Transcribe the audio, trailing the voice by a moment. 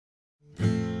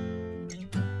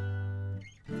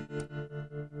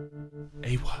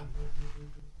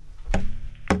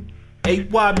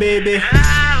AY, baby.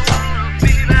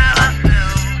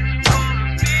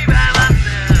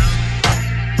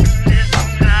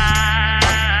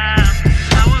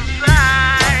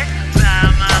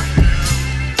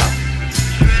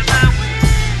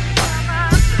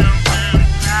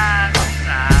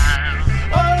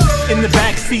 In the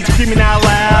backseat screaming out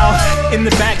loud. In the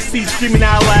backseat screaming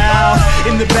out loud.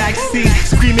 In the backseat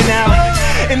screaming out.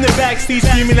 In the backseat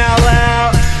screaming out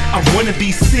loud. I wanna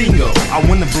be single, I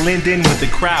wanna blend in with the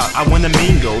crowd, I wanna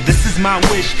mingle, this is my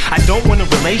wish, I don't want a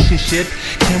relationship,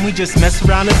 can we just mess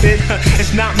around a bit?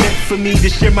 It's not meant for me to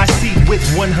share my seat with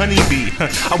one honeybee,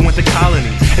 I want the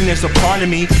colony, and there's a part of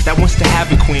me that wants to have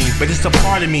a queen, but it's a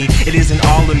part of me, it isn't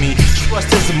all of me,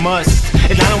 trust is a must,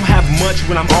 and I don't have much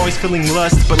when I'm always feeling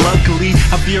lust, but luckily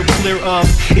I veer clear of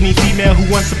any female who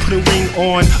wants to put a ring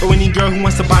on, or any girl who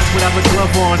wants to box without a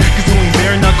glove on, cause doing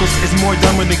bare knuckles is more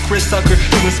dumber than Chris Tucker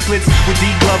doing splits with D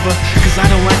Glover, cause I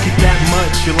don't like it that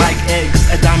much. You're like eggs,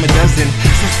 a dime a dozen.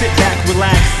 So sit back,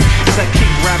 relax, as I kick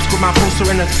raps with my poster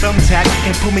and a thumbtack,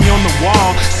 and put me on the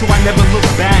wall, so I never look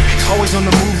back. Always on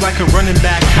the move like a running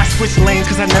back. I switch lanes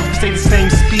cause I never stay the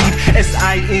same speed.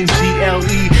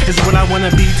 S-I-N-G-L-E is what I wanna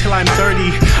be till I'm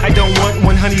 30. I don't want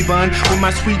one honey bun when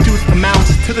my sweet tooth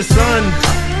amounts to the sun.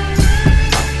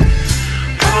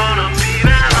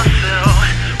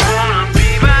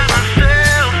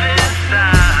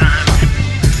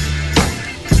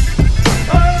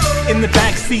 In the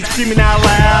backseat screaming out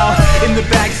loud. In the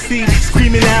backseat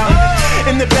screaming out.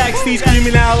 In the backseat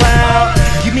screaming out loud.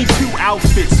 Give me 2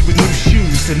 outfits with new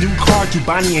shoes, a new car to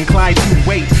Bonnie and Clyde to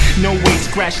wait. No wait,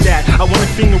 scratch that. I want a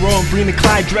finger on Brina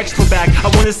Clyde Drexler back. I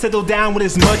want to settle down with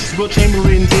as much as Will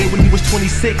Chamberlain did when he was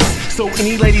 26. So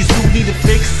any ladies who need a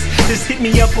fix, just hit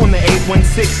me up on the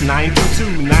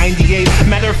 816-922-98.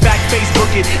 Matter of fact,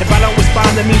 Facebook it. If I don't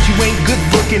respond, that means you ain't good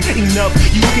looking enough.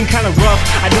 You looking kinda rough.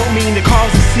 I don't mean to cause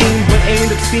a scene, but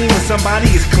ain't up seeing when somebody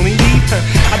is clean.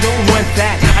 I don't want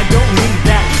that. I don't need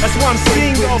that. That's why I'm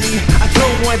single. I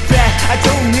don't want that. I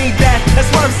don't need that.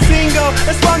 That's why I'm single.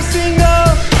 That's why I'm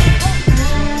single.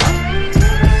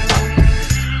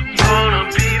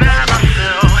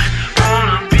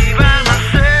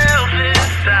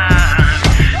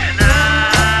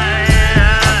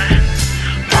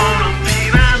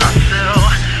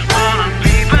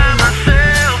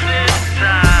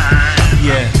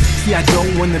 I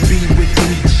don't wanna be with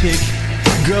any chick.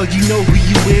 Girl, you know who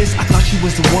you is. I thought you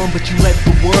was the one, but you let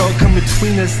the world come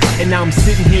between us, and now I'm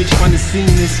sitting here trying to sing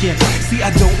this. Yeah, see, I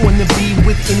don't wanna be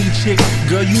with any chick.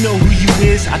 Girl, you know who you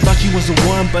is. I thought you was the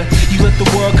one, but you let the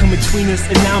world come between us,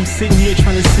 and now I'm sitting here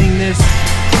trying to sing this.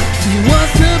 She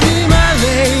wants to be my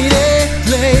lady,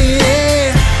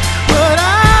 lady, but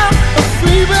I'm a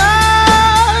free bird.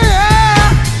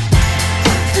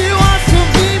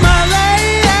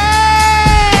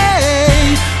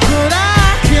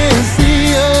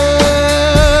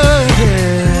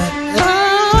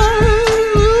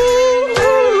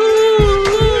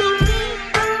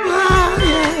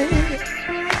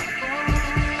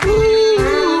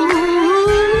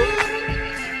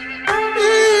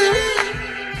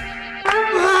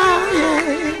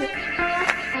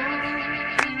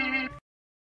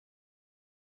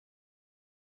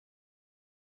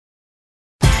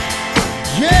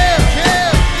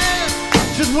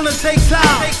 Wanna take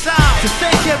time to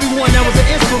thank everyone that was an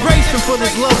inspiration for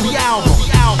this lovely album.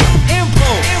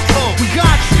 Impulse, we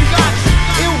got you.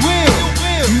 It will.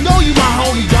 You know you my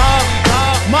homie, dog.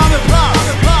 Mom and Pop.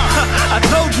 I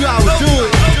told you I would do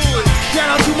it.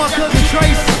 Shout out to my cousin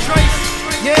Tracy.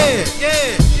 Yeah.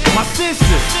 My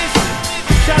sister.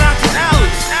 Shout out to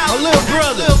Alex, my little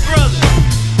brother.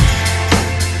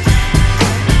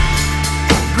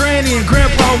 Granny and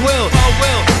Grandpa Welch.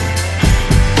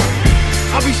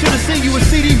 I'll be sure to send you a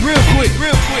CD real quick.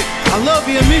 I love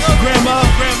you and miss you, Grandma.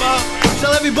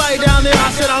 Tell everybody down there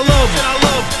I said I love you.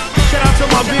 Shout out to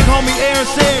my big homie Aaron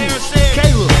Samuels,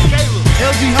 Caleb,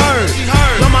 LG Hurd,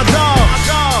 love my dogs.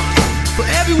 For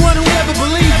everyone who ever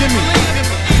believed in me,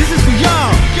 this is for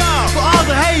y'all. For all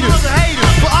the haters,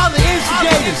 for all the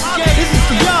instigators, this is